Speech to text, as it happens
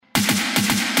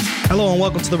Hello and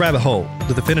welcome to The Rabbit Hole,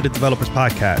 the Definitive Developers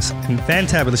Podcast in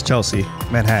fantabulous Chelsea,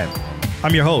 Manhattan.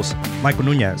 I'm your host, Michael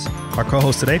Nunez. Our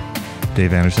co-host today,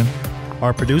 Dave Anderson.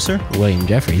 Our producer, William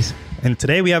Jeffries. And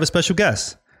today we have a special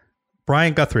guest,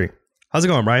 Brian Guthrie. How's it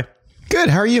going, Brian? Good.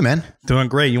 How are you, man? Doing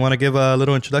great. You want to give a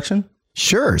little introduction?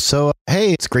 Sure. So,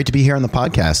 hey, it's great to be here on the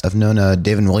podcast. I've known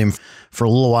Dave and William for a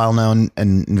little while now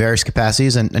in various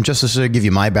capacities. And just to sort of give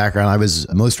you my background, I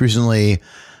was most recently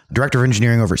Director of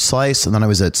Engineering over at Slice. And then I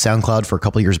was at Soundcloud for a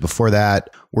couple of years before that,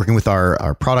 working with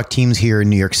our product teams here in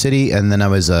New York City. And then I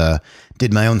was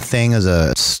did my own thing as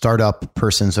a startup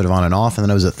person, sort of on and off. And then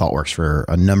I was at ThoughtWorks for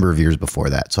a number of years before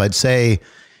that. So I'd say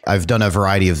I've done a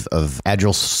variety of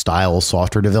agile style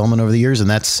software development over the years. And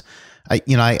that's, I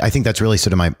think that's really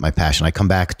sort of my passion. I come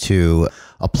back to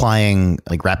applying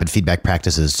like rapid feedback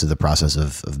practices to the process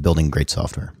of building great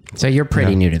software. So you're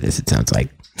pretty new to this, it sounds like.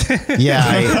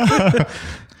 Yeah.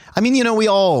 I mean, we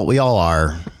all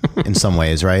are in some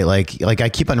ways, right? Like I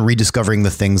keep on rediscovering the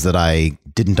things that I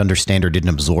didn't understand or didn't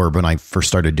absorb when I first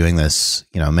started doing this,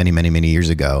 many years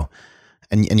ago.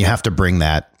 And you have to bring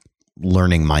that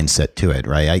learning mindset to it,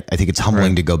 right? I think it's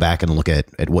humbling to go back and look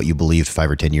at what you believed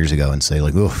 5 or 10 years ago and say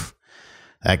like, oof,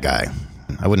 that guy,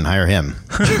 I wouldn't hire him.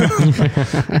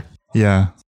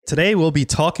 Yeah. Today we'll be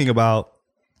talking about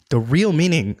the real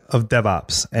meaning of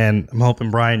DevOps. And I'm hoping,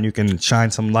 Brian, you can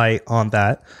shine some light on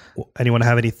that. Anyone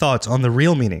have any thoughts on the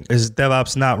real meaning? Is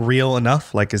DevOps not real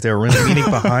enough? Like, is there a real meaning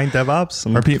behind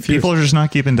DevOps? People are just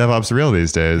not keeping DevOps real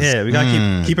these days. Yeah, we got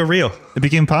to keep it real. It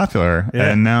became popular.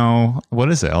 Yeah. And now, what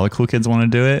is it? All the cool kids want to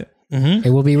do it. Mm-hmm.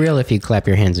 It will be real if you clap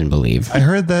your hands and believe. I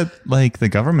heard that like the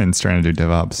government's trying to do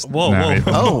DevOps. Whoa.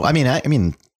 Oh, I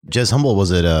mean, Jez Humble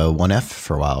was at 1F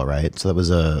for a while, right? So that was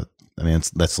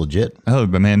that's legit. Oh,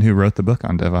 the man who wrote the book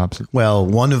on DevOps. Well,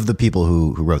 one of the people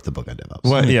who wrote the book on DevOps.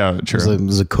 Well, yeah, true. It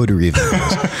was a coder review.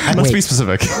 Let's be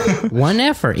specific.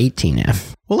 1F or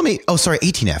 18F? Well,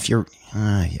 18F.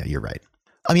 You're right.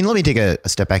 I mean, let me take a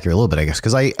step back here a little bit, I guess,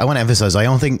 because I want to emphasize, I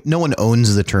don't think no one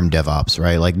owns the term DevOps,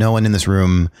 right? Like no one in this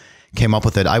room came up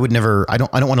with it. I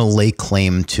don't want to lay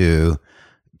claim to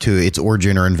its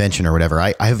origin or invention or whatever.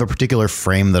 I have a particular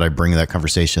frame that I bring to that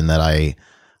conversation that I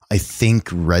think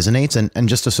resonates. And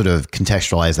just to sort of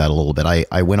contextualize that a little bit,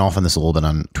 I went off on this a little bit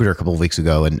on Twitter a couple of weeks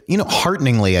ago. And,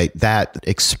 hearteningly, that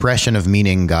expression of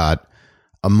meaning got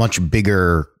a much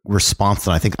bigger response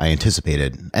than I think I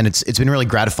anticipated. And it's been really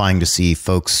gratifying to see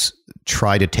folks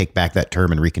try to take back that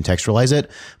term and recontextualize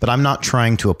it. But I'm not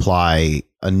trying to apply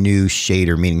a new shade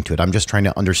or meaning to it. I'm just trying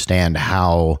to understand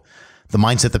how the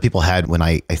mindset that people had when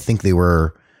I think they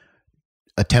were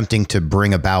attempting to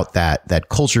bring about that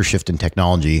culture shift in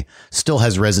technology still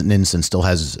has resonance and still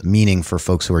has meaning for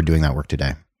folks who are doing that work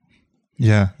today.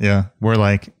 Yeah. We're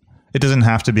like, it doesn't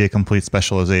have to be a complete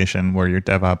specialization where your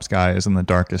DevOps guy is in the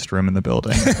darkest room in the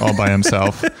building all by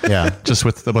himself. Yeah. Just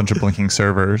with a bunch of blinking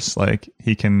servers. Like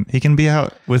he can be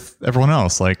out with everyone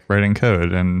else, like writing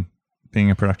code and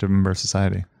being a productive member of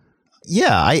society.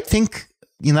 Yeah. I think,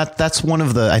 that's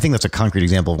I think that's a concrete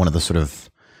example of one of the sort of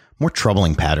more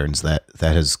troubling patterns that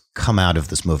has come out of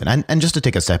this movement. And just to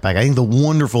take a step back, I think the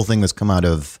wonderful thing that's come out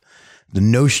of the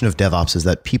notion of DevOps is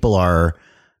that people are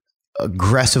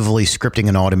aggressively scripting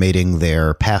and automating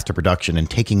their path to production and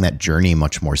taking that journey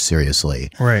much more seriously.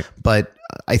 Right. But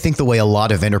I think the way a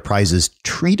lot of enterprises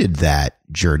treated that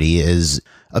journey is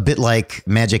a bit like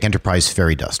magic enterprise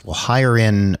fairy dust. We'll hire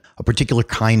in a particular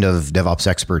kind of DevOps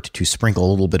expert to sprinkle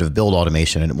a little bit of build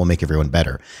automation and it will make everyone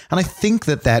better. And I think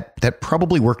that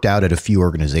probably worked out at a few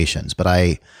organizations, but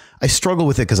I struggle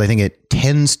with it because I think it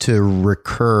tends to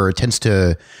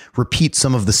repeat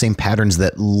some of the same patterns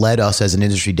that led us as an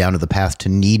industry down to the path to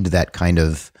need that kind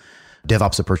of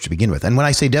DevOps approach to begin with. And when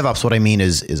I say DevOps, what I mean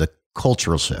is a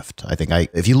cultural shift. I think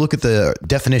if you look at the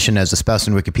definition as espoused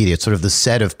in Wikipedia, it's sort of the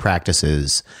set of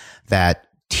practices that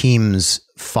teams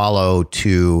follow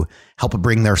to help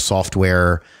bring their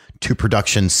software to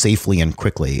production safely and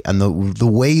quickly. And the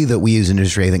way that we as an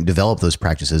industry, I think, develop those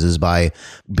practices is by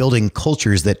building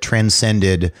cultures that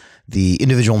transcended the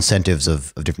individual incentives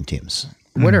of different teams.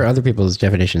 What are other people's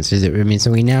definitions?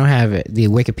 So we now have the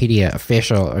Wikipedia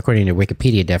official, according to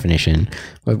Wikipedia definition.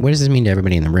 What does this mean to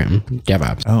everybody in the room?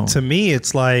 DevOps. Oh. To me,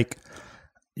 it's like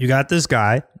you got this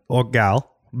guy or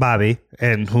gal, Bobby,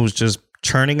 and who's just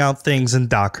churning out things in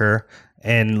Docker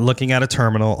and looking at a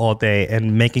terminal all day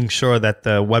and making sure that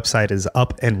the website is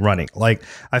up and running. Like,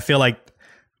 I feel like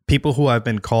people who have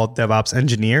been called DevOps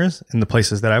engineers in the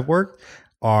places that I've worked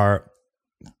are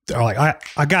like,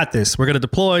 I got this. We're going to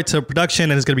deploy to production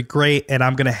and it's going to be great. And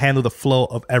I'm going to handle the flow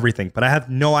of everything. But I have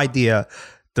no idea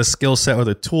the skill set or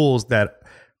the tools that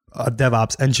a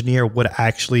DevOps engineer would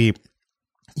actually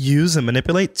use and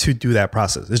manipulate to do that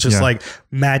process. It's just like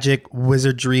magic,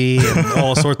 wizardry, and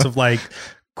all sorts of like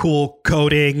cool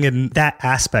coding and that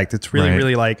aspect. It's really,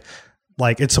 really like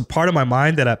it's a part of my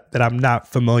mind that I'm not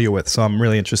familiar with. So I'm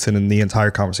really interested in the entire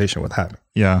conversation with having.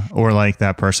 Yeah. Or like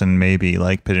that person may be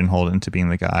like pigeonholed into being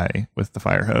the guy with the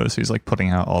fire hose who's like putting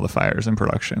out all the fires in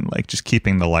production, like just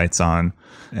keeping the lights on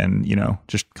and, you know,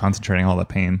 just concentrating all the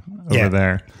pain over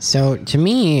there. So to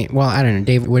me, well, I don't know,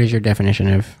 Dave, what is your definition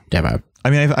of DevOps? I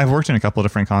mean, I've worked in a couple of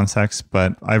different contexts,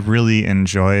 but I've really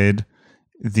enjoyed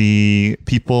the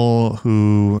people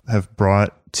who have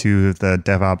brought to the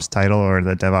DevOps title or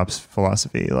the DevOps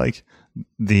philosophy, like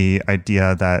the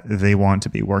idea that they want to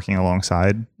be working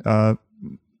alongside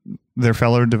their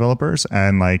fellow developers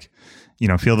and like, you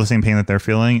know, feel the same pain that they're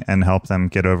feeling and help them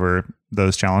get over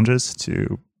those challenges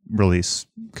to release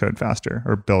code faster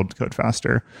or build code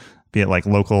faster, be it like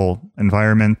local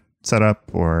environment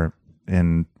setup or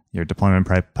in your deployment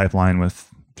pipeline with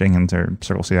Jenkins or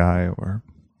Circle CI or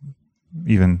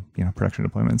even, you know, production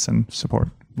deployments and support,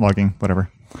 logging, whatever.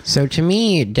 So to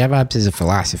me, DevOps is a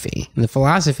philosophy. And the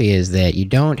philosophy is that you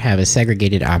don't have a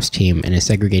segregated ops team and a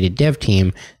segregated dev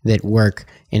team that work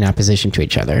in opposition to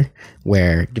each other,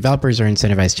 where developers are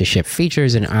incentivized to ship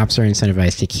features and ops are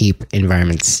incentivized to keep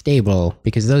environments stable,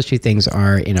 because those two things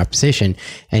are in opposition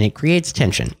and it creates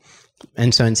tension.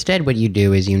 And so instead what you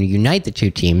do is you unite the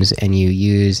two teams and you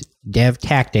use dev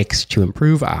tactics to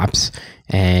improve ops,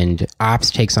 and ops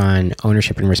takes on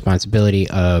ownership and responsibility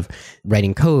of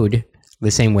writing code the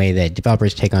same way that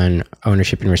developers take on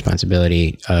ownership and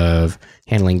responsibility of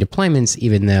handling deployments,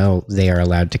 even though they are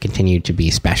allowed to continue to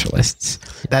be specialists.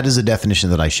 That is a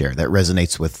definition that I share. That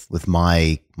resonates with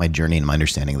my journey and my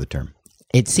understanding of the term.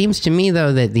 It seems to me,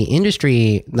 though, that the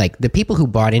industry, like the people who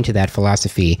bought into that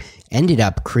philosophy, ended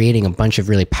up creating a bunch of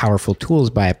really powerful tools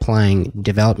by applying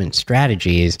development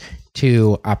strategies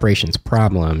to operations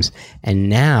problems. And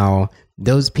now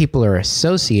those people are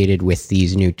associated with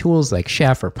these new tools like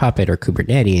Chef or Puppet or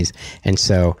Kubernetes. And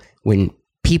so when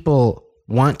people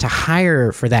want to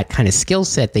hire for that kind of skill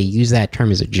set, they use that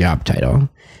term as a job title.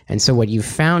 And so what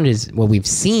we've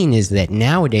seen is that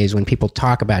nowadays when people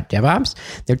talk about DevOps,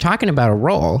 they're talking about a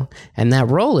role, and that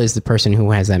role is the person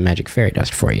who has that magic fairy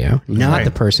dust for you, not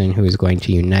the person who is going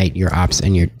to unite your ops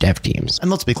and your dev teams. And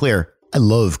let's be clear, I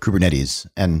love Kubernetes,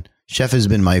 and Chef has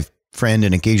been my friend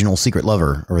and occasional secret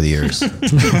lover over the years.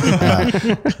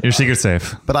 Your secret's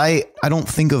safe. But I don't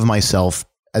think of myself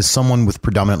as someone with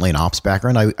predominantly an ops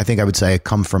background. I think I would say I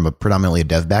come from predominantly a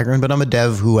dev background, but I'm a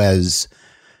dev who has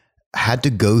had to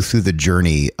go through the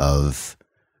journey of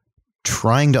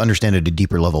trying to understand at a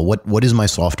deeper level, what is my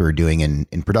software doing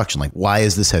in production? Like, why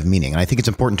does this have meaning? And I think it's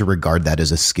important to regard that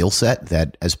as a skill set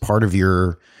that as part of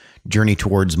your journey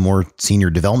towards more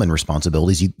senior development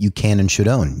responsibilities, you can and should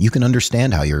own. You can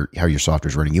understand how your software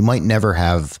is running. You might never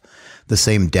have the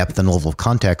same depth and level of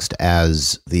context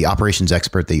as the operations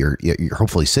expert that you're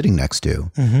hopefully sitting next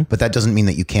to. Mm-hmm. But that doesn't mean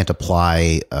that you can't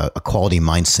apply a quality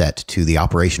mindset to the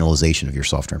operationalization of your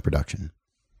software in production.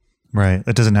 Right.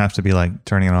 It doesn't have to be like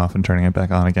turning it off and turning it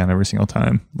back on again every single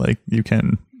time. Like you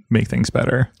can make things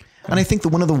better. And I think that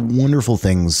one of the wonderful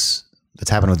things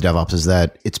that's happened with DevOps is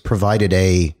that it's provided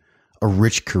a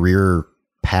rich career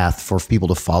path for people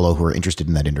to follow who are interested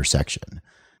in that intersection.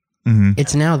 Mm-hmm.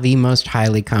 It's now the most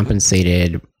highly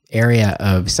compensated area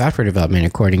of software development,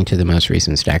 according to the most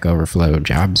recent Stack Overflow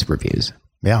jobs reviews.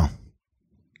 Yeah.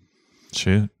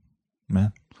 Shoot,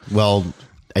 man. Well,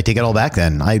 I take it all back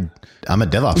then. I'm a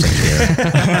DevOps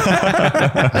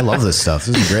engineer. I love this stuff.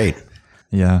 This is great.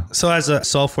 Yeah. So as a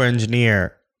software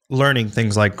engineer, learning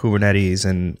things like Kubernetes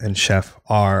and Chef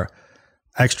are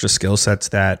extra skill sets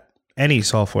that any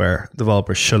software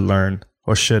developer should learn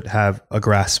or should have a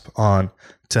grasp on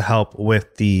to help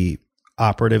with the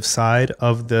operative side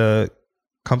of the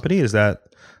company. Is that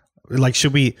like,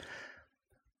 should we,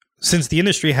 since the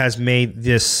industry has made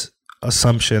this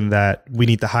assumption that we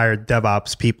need to hire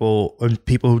DevOps people and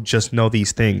people who just know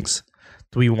these things,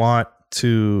 do we want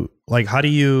to, like,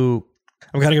 I'm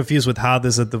kind of confused with how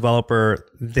does a developer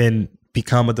then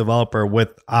become a developer with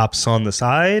ops on the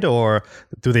side, or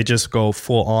do they just go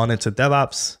full on into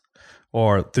DevOps,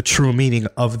 or the true meaning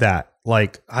of that?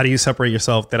 Like, how do you separate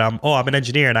yourself that I'm an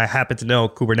engineer and I happen to know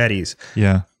Kubernetes?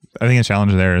 Yeah. I think a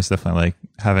challenge there is definitely like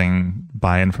having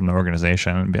buy-in from the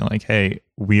organization and being like, hey,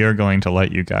 we are going to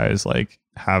let you guys like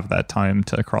have that time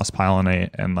to cross-pollinate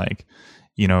and like,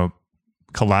 you know,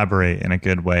 collaborate in a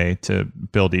good way to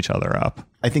build each other up.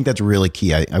 I think that's really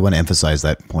key. I want to emphasize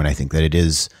that point. I think that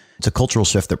it's a cultural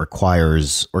shift that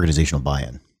requires organizational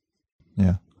buy-in.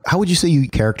 Yeah. How would you say you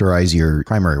characterize your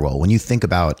primary role when you think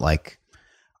about, like,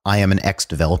 I am an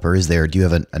ex-developer. Do you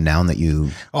have a noun that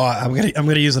you? Oh, I'm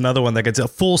gonna use another one that gets a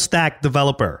full stack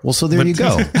developer. Well, so there you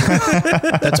go.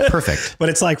 That's perfect. But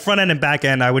it's like front end and back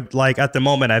end. I would like at the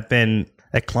moment I've been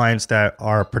at clients that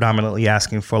are predominantly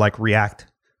asking for like React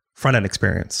front end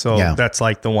experience. So that's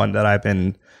like the one that I've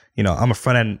been, I'm a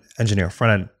front end engineer,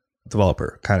 front end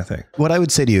developer kind of thing. What I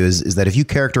would say to you is that if you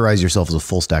characterize yourself as a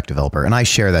full stack developer, and I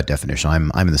share that definition,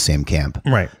 I'm in the same camp.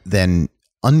 Right. Then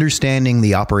understanding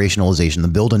the operationalization, the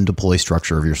build and deploy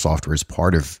structure of your software is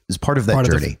part of that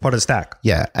journey. Part of the stack.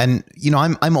 Yeah. And,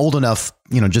 I'm old enough,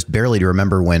 just barely to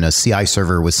remember when a CI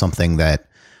server was something that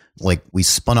like we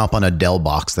spun up on a Dell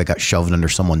box that got shoved under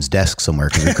someone's desk somewhere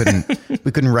because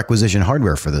we couldn't requisition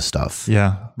hardware for this stuff.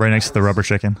 Yeah. Right next to the rubber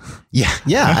chicken. Yeah.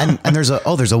 Yeah. And there's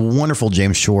a wonderful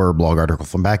James Shore blog article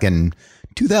from back in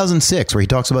 2006 where he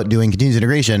talks about doing continuous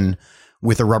integration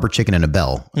with a rubber chicken and a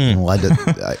bell.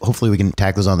 Hopefully we can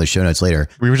tack those on the show notes later.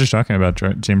 We were just talking about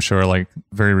James Shore like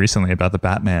very recently about the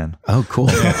Batman. Oh, cool.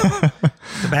 The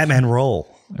Batman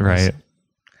role. Right.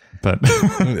 But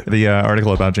the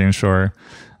article about James Shore,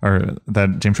 or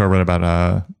that James Shore wrote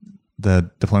about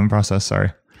the deployment process,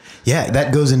 sorry. Yeah,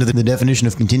 that goes into the definition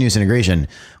of continuous integration,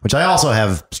 which I also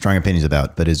have strong opinions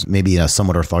about, but is maybe a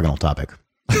somewhat orthogonal topic.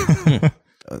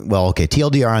 Well, okay,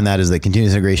 TLDR on that is that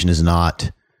continuous integration is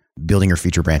not building your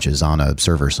feature branches on a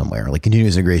server somewhere. Like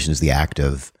continuous integration is the act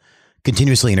of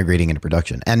continuously integrating into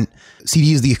production. And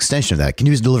CD is the extension of that.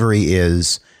 Continuous delivery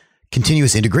is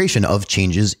continuous integration of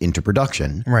changes into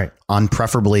production, right, on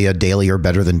preferably a daily or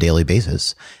better than daily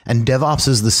basis. And DevOps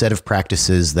is the set of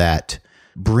practices that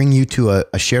bring you to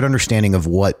a shared understanding of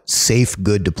what safe,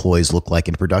 good deploys look like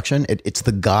in production. It's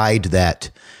the guide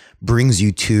that brings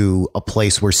you to a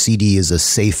place where CD is a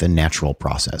safe and natural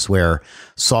process, where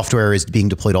software is being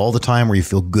deployed all the time, where you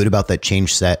feel good about that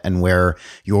change set, and where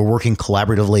you're working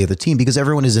collaboratively as a team because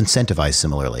everyone is incentivized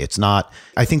similarly. It's not,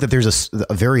 I think that there's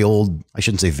a very old, I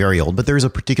shouldn't say very old, but there's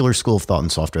a particular school of thought in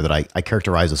software that I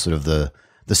characterize as sort of the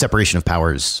separation of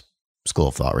powers school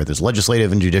of thought, right? There's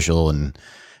legislative and judicial and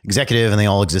executive, and they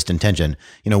all exist in tension.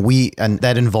 And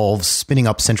that involves spinning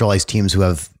up centralized teams who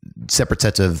have separate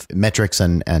sets of metrics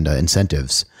and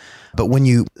incentives. But when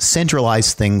you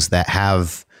centralize things that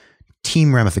have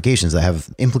team ramifications, that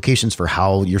have implications for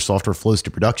how your software flows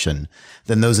to production,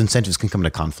 then those incentives can come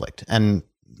into conflict. And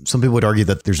some people would argue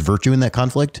that there's virtue in that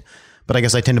conflict. But I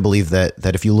guess I tend to believe that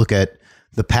if you look at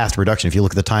the path to production, if you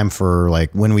look at the time for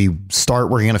like when we start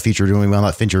working on a feature to when we want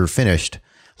that feature finished,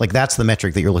 like that's the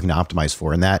metric that you're looking to optimize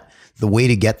for. And that the way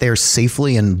to get there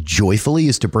safely and joyfully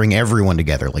is to bring everyone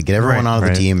together, like get everyone on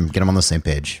the team, get them on the same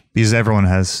page. Because everyone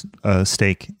has a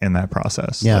stake in that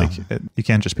process. Yeah. You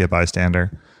can't just be a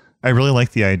bystander. I really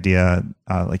like the idea,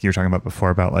 like you were talking about before,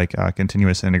 about like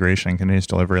continuous integration, continuous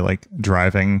delivery, like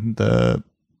driving the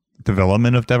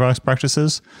development of DevOps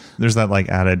practices. There's that like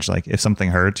adage, like if something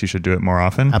hurts, you should do it more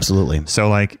often. Absolutely. So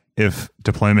like if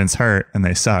deployments hurt and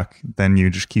they suck, then you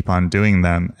just keep on doing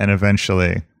them, and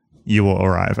eventually you will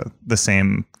arrive at the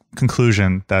same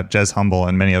conclusion that Jez Humble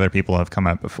and many other people have come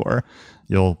at before.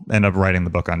 You'll end up writing the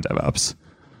book on DevOps.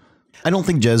 I don't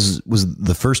think Jez was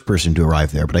the first person to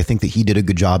arrive there, but I think that he did a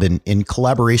good job in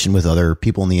collaboration with other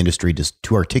people in the industry just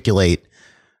to articulate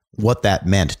what that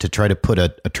meant, to try to put a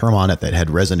term on it that had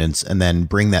resonance and then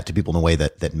bring that to people in a way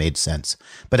that made sense.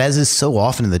 But as is so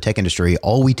often in the tech industry,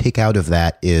 all we take out of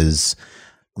that is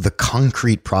the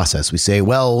concrete process. We say,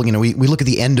 well, we look at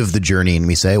the end of the journey and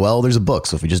we say, well, there's a book.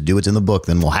 So if we just do what's in the book,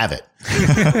 then we'll have it.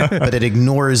 But it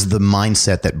ignores the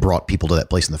mindset that brought people to that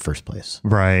place in the first place.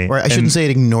 Right. Or I shouldn't say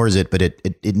it ignores it, but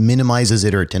it minimizes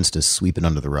it, or it tends to sweep it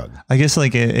under the rug. I guess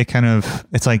like it kind of,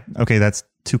 it's like, okay, that's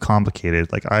too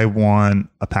complicated. Like I want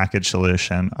a package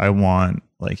solution. I want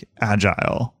like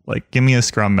agile, like give me a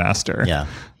scrum master. Yeah.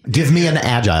 Give me an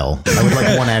agile. I would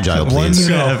like one agile, please.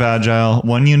 1 unit of agile,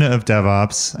 1 unit of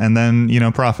DevOps, and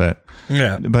then, profit.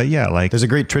 Yeah. But yeah, like there's a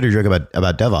great Twitter joke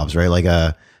about DevOps, right?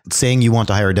 Like saying you want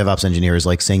to hire a DevOps engineer is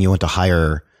like saying you want to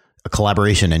hire a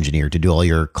collaboration engineer to do all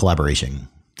your collaborationing.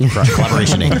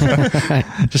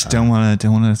 Just don't want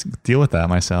to deal with that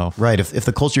myself. Right. If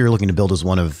the culture you're looking to build is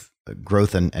one of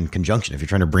growth and conjunction, if you're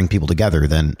trying to bring people together,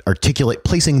 then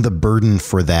placing the burden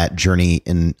for that journey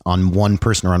on one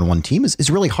person or on one team is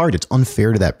really hard. It's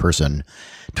unfair to that person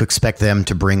to expect them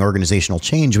to bring organizational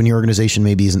change when your organization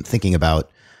maybe isn't thinking about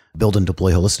build and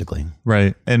deploy holistically.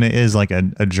 Right. And it is like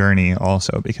a journey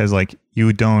also, because like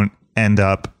you don't end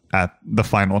up at the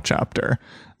final chapter.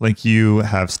 Like you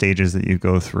have stages that you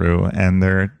go through, and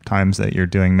there are times that you're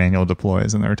doing manual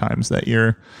deploys, and there are times that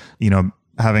you're,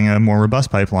 having a more robust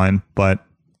pipeline, but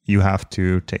you have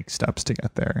to take steps to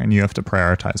get there, and you have to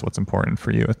prioritize what's important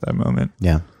for you at that moment.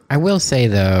 Yeah. I will say,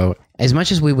 though, as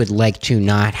much as we would like to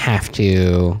not have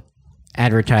to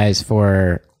advertise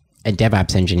for a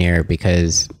DevOps engineer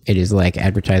because it is like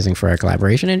advertising for a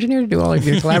collaboration engineer to do all of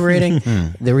your collaborating,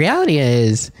 the reality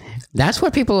is that's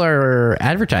what people are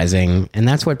advertising, and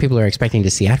that's what people are expecting to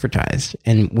see advertised.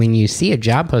 And when you see a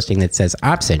job posting that says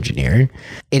ops engineer,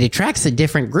 it attracts a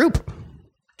different group.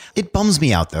 It bums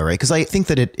me out though, right? Because I think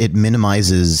that it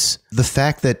minimizes the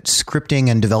fact that scripting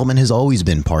and development has always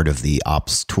been part of the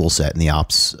ops tool set and the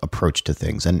ops approach to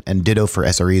things. And ditto for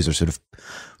SREs or sort of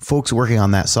folks working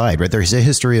on that side, right? There's a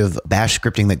history of bash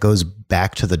scripting that goes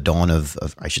back to the dawn of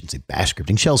I shouldn't say bash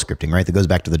scripting, shell scripting, right? That goes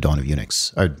back to the dawn of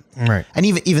Unix. Right. And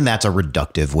even that's a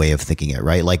reductive way of thinking it,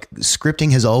 right? Like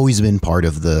scripting has always been part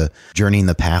of the journey and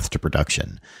the path to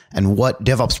production. And what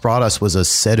DevOps brought us was a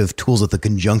set of tools at the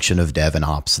conjunction of dev and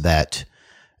ops that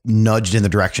nudged in the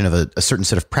direction of a certain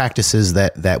set of practices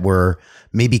that were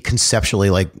maybe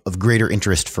conceptually like of greater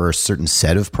interest for a certain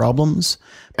set of problems.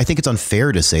 I think it's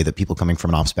unfair to say that people coming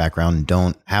from an ops background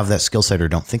don't have that skill set or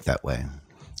don't think that way.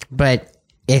 But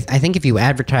I think if you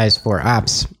advertise for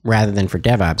ops rather than for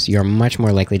DevOps, you're much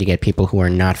more likely to get people who are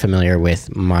not familiar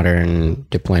with modern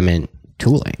deployment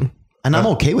tooling. And I'm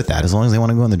okay with that as long as they want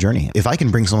to go on the journey. If I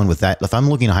can bring someone with that, if I'm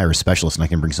looking to hire a specialist and I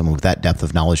can bring someone with that depth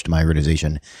of knowledge to my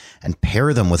organization and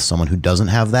pair them with someone who doesn't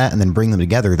have that and then bring them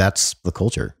together, that's the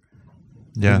culture.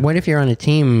 Yeah. What if you're on a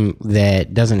team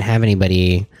that doesn't have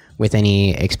anybody with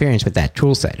any experience with that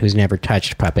tool set, who's never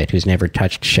touched Puppet, who's never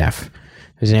touched Chef,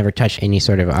 who's never touched any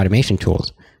sort of automation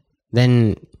tools?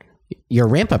 Then your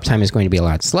ramp up time is going to be a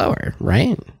lot slower,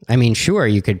 right? I mean, sure,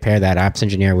 you could pair that ops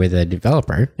engineer with a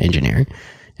developer engineer,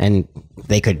 and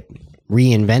they could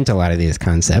reinvent a lot of these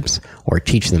concepts or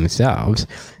teach themselves.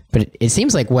 But it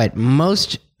seems like what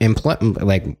most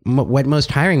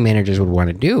hiring managers would want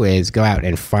to do is go out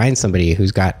and find somebody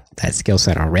who's got that skill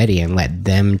set already and let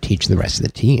them teach the rest of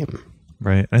the team.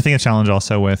 Right. I think a challenge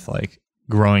also with like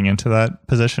growing into that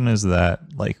position is that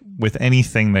like with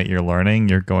anything that you're learning,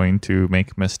 you're going to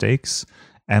make mistakes.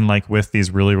 And like with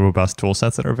these really robust tool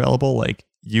sets that are available, like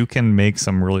you can make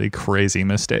some really crazy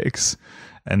mistakes.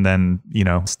 And then,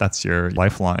 that's your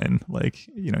lifeline. Like,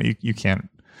 you can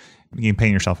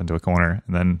paint yourself into a corner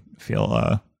and then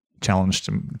feel challenged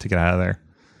to get out of there.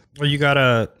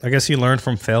 Well, I guess you learn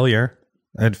from failure.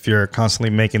 And if you're constantly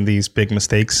making these big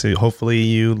mistakes, hopefully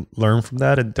you learn from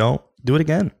that and don't do it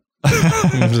again.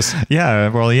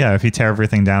 If you tear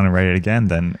everything down and write it again,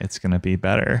 then it's going to be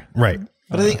better. Right.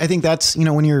 But I think that's,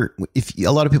 if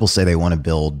a lot of people say they want to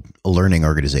build a learning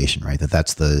organization, right?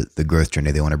 That's the growth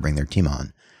journey they want to bring their team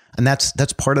on. And that's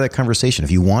part of that conversation.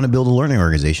 If you want to build a learning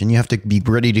organization, you have to be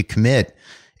ready to commit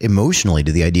emotionally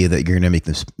to the idea that you're going to make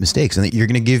mistakes and that you're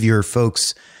going to give your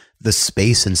folks the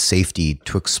space and safety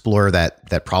to explore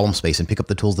that problem space and pick up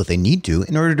the tools that they need to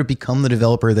in order to become the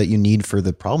developer that you need for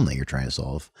the problem that you're trying to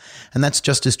solve. And that's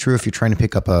just as true if you're trying to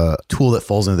pick up a tool that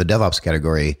falls into the DevOps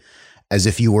category as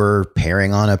if you were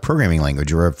pairing on a programming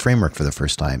language or a framework for the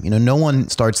first time. No one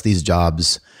starts these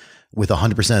jobs with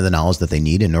 100% of the knowledge that they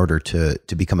need in order to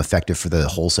become effective for the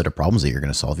whole set of problems that you're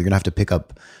going to solve. You're going to have to pick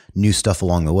up new stuff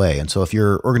along the way. And so if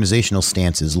your organizational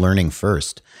stance is learning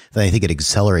first, then I think it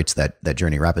accelerates that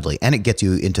journey rapidly. And it gets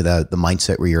you into the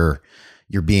mindset where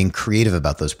you're being creative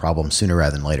about those problems sooner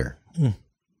rather than later.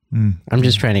 I'm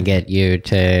just trying to get you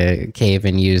to cave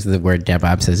and use the word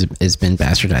DevOps has been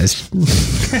bastardized.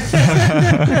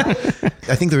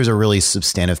 I think there is a really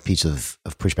substantive piece of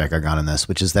pushback I got on this,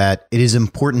 which is that it is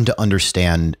important to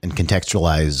understand and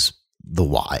contextualize the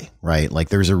why, right? Like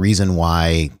there's a reason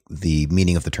why the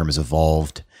meaning of the term has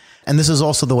evolved. And this is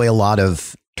also the way a lot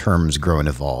of terms grow and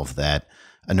evolve, that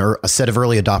a set of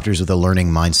early adopters with a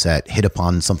learning mindset hit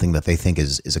upon something that they think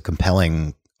is a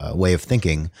compelling way of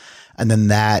thinking. And then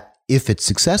that, if it's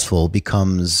successful,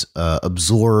 becomes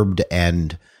absorbed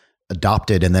and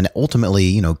adopted and then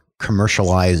ultimately,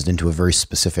 commercialized into a very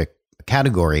specific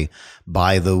category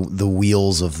by the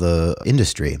wheels of the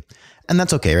industry. And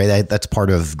that's okay, right? That's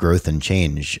part of growth and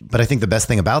change. But I think the best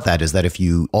thing about that is that if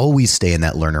you always stay in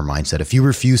that learner mindset, if you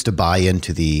refuse to buy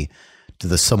into the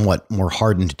somewhat more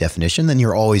hardened definition, then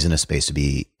you're always in a space to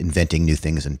be inventing new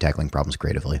things and tackling problems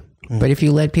creatively. But if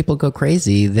you let people go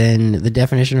crazy, then the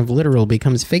definition of literal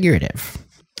becomes figurative.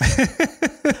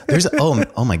 There's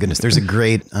oh my goodness. There's a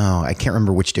great, I can't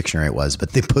remember which dictionary it was,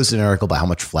 but they posted an article about how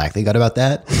much flack they got about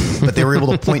that. But they were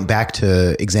able to point back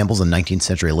to examples in 19th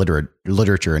century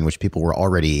literature in which people were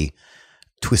already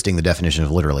twisting the definition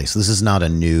of literally. So this is not a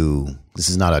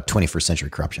 21st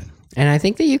century corruption. And I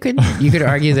think that you could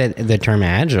argue that the term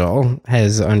agile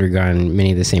has undergone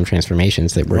many of the same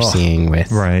transformations that we're seeing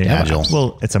with right. DevOps. Agile.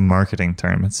 Well, it's a marketing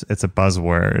term. It's a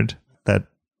buzzword that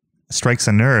strikes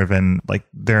a nerve, and like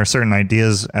there are certain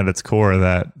ideas at its core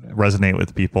that resonate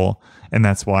with people, and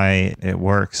that's why it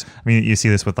works. I mean, you see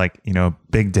this with like, you know,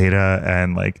 big data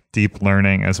and like deep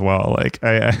learning as well. Like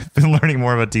I've been learning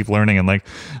more about deep learning, and like,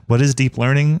 what is deep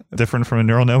learning different from a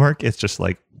neural network? It's just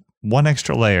like one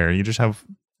extra layer. You just have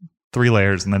 3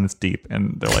 layers and then it's deep,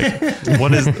 and they're like,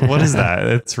 what is that?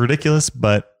 It's ridiculous,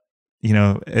 but you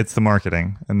know, it's the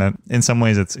marketing, and that in some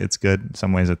ways it's good, in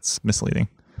some ways it's misleading.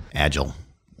 Agile.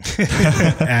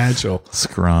 Agile.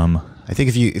 Scrum. I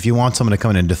think if you want someone to come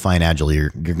in and define Agile,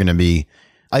 you're going to be,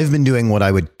 I've been doing what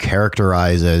I would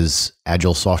characterize as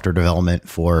Agile software development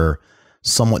for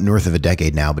somewhat north of a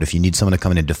decade now. But if you need someone to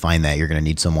come in and define that, you're going to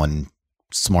need someone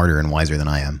smarter and wiser than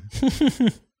I am.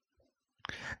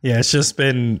 Yeah, it's just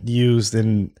been used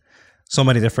in so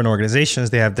many different organizations.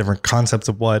 They have different concepts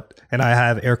of what, and I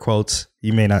have air quotes,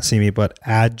 you may not see me, but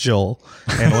Agile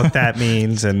and what that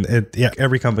means. And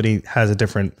every company has a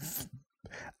different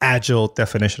Agile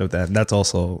definition of that. And that's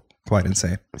also quite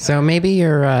insane. So maybe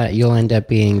you'll end up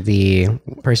being the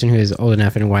person who is old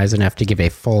enough and wise enough to give a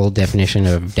full definition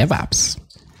of DevOps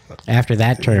after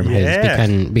that term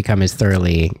has become as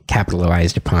thoroughly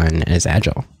capitalized upon as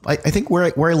Agile. I think where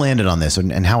I landed on this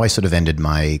and how I sort of ended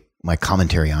my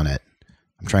commentary on it,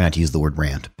 I'm trying not to use the word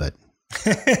rant, but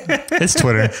it's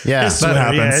Twitter. Yeah, It's that Twitter.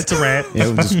 happens. Yeah, it's a rant.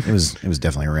 it was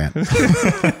definitely a rant.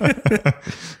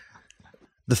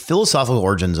 The philosophical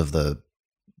origins of the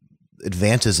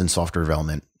advances in software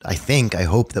development, I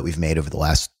hope that we've made over the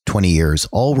last 20 years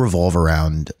all revolve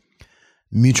around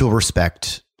mutual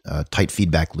respect, tight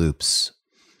feedback loops.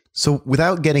 So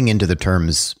without getting into the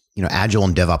terms, you know, Agile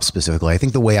and DevOps specifically, I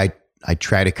think the way I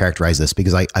try to characterize this,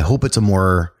 because I hope it's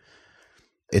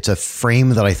a frame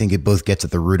that I think it both gets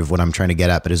at the root of what I'm trying to get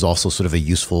at, but is also sort of a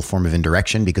useful form of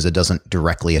indirection because it doesn't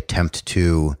directly attempt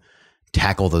to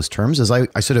tackle those terms. As I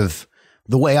sort of,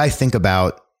 the way I think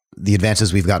about the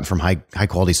advances we've gotten from high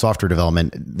quality software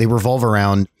development, they revolve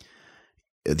around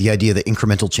the idea that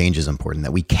incremental change is important,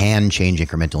 that we can change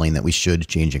incrementally and that we should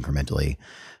change incrementally,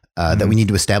 that we need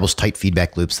to establish tight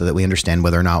feedback loops so that we understand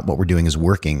whether or not what we're doing is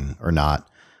working or not,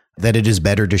 that it is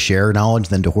better to share knowledge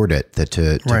than to hoard it, that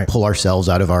to pull ourselves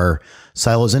out of our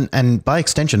silos and by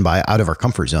extension, out of our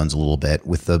comfort zones a little bit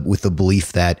with the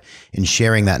belief that in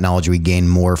sharing that knowledge, we gain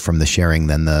more from the sharing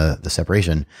than the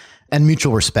separation. And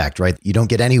mutual respect, right? You don't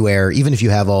get anywhere, even if you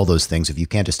have all those things, if you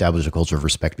can't establish a culture of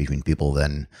respect between people,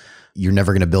 then you're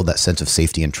never going to build that sense of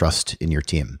safety and trust in your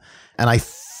team. And I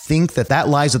think that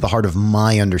lies at the heart of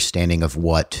my understanding of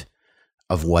what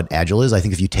Agile is. I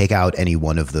think if you take out any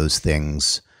one of those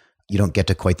things, you don't get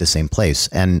to quite the same place.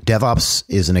 And DevOps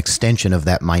is an extension of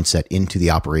that mindset into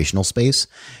the operational space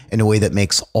in a way that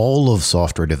makes all of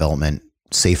software development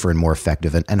safer and more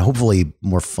effective and hopefully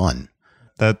more fun.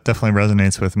 That definitely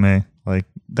resonates with me. Like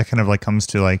that kind of like comes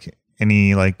to like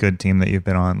any like good team that you've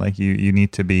been on. Like you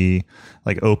need to be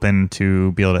like open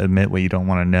to be able to admit what you don't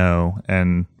want to know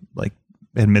and like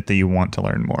admit that you want to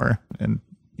learn more. And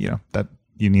you know, that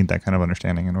you need that kind of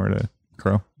understanding in order to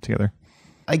grow together.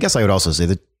 I guess I would also say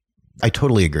that I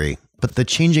totally agree, but the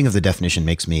changing of the definition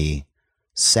makes me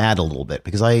sad a little bit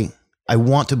because I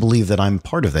want to believe that I'm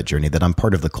part of that journey, that I'm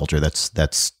part of the culture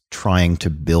that's trying to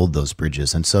build those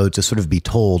bridges. And so to sort of be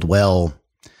told, well,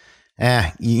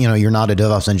 you know, you're not a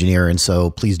DevOps engineer, and so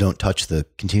please don't touch the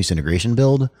continuous integration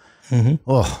build. Mm-hmm.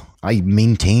 Oh, I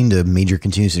maintained a major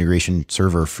continuous integration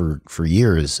server for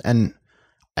years, and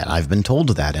I've been told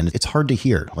that, and it's hard to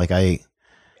hear. Like I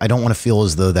don't want to feel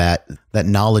as though that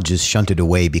knowledge is shunted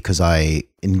away because I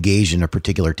engage in a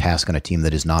particular task on a team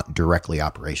that is not directly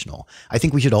operational. I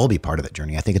think we should all be part of that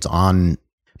journey. I think it's on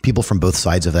people from both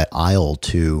sides of that aisle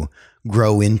to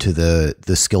grow into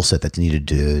the skill set that's needed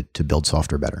to build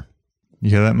software better.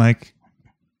 You hear that, Mike?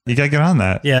 You got to get on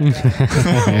that. Yeah.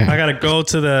 I got to go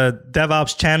to the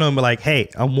DevOps channel and be like, hey,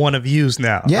 I'm one of yous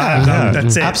now. Yeah.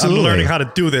 That's it. Absolutely. I'm learning how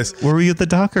to do this. Where were you at the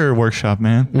Docker workshop,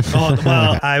 man? Oh,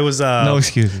 well, I was... no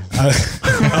excuses.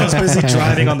 I was busy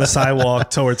driving on the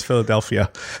sidewalk towards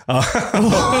Philadelphia.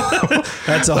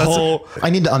 That's a whole...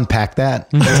 I need to unpack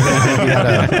that.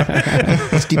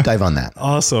 Let's deep dive on that.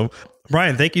 Awesome.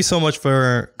 Brian, thank you so much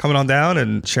for coming on down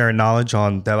and sharing knowledge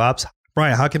on DevOps.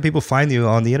 Brian, how can people find you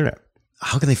on the internet?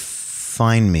 How can they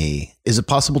find me? Is it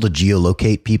possible to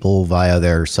geolocate people via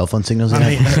their cell phone signals? We're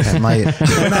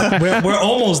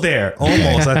almost there.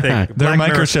 Almost, I think. There are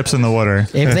microchips in the water.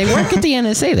 If they work at the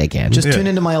NSA, they can. Just tune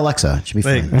into my Alexa. It should be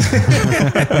fine.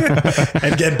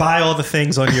 and buy all the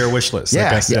things on your wish list.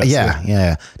 Yeah.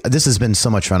 This has been so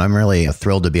much fun. I'm really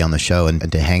thrilled to be on the show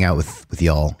and to hang out with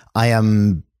y'all. I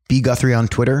am B. Guthrie on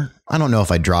Twitter. I don't know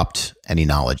if I dropped any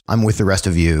knowledge. I'm with the rest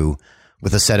of you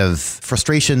with a set of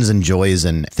frustrations and joys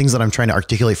and things that I'm trying to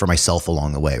articulate for myself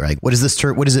along the way, right? What is this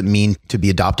term? What does it mean to be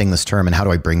adopting this term, and how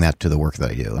do I bring that to the work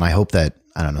that I do? And I hope that,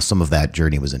 I don't know, some of that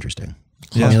journey was interesting.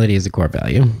 Humility is a core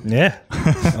value. Yeah.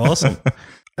 Awesome.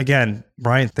 Again,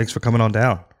 Brian, thanks for coming on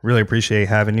down. Really appreciate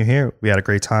having you here. We had a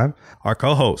great time. Our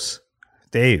co-host,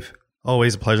 Dave,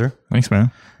 always a pleasure. Thanks, man.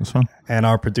 It was fun. And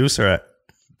our producer at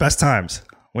Best Times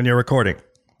when you're recording.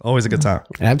 Always a good time.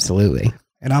 Absolutely.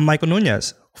 And I'm Michael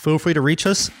Nunez. Feel free to reach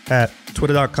us at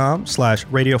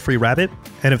twitter.com/radiofreerabbit.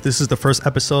 And if this is the first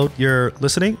episode you're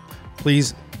listening,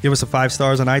 please give us a 5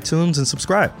 stars on iTunes and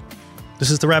subscribe.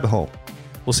 This is The Rabbit Hole.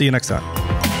 We'll see you next time.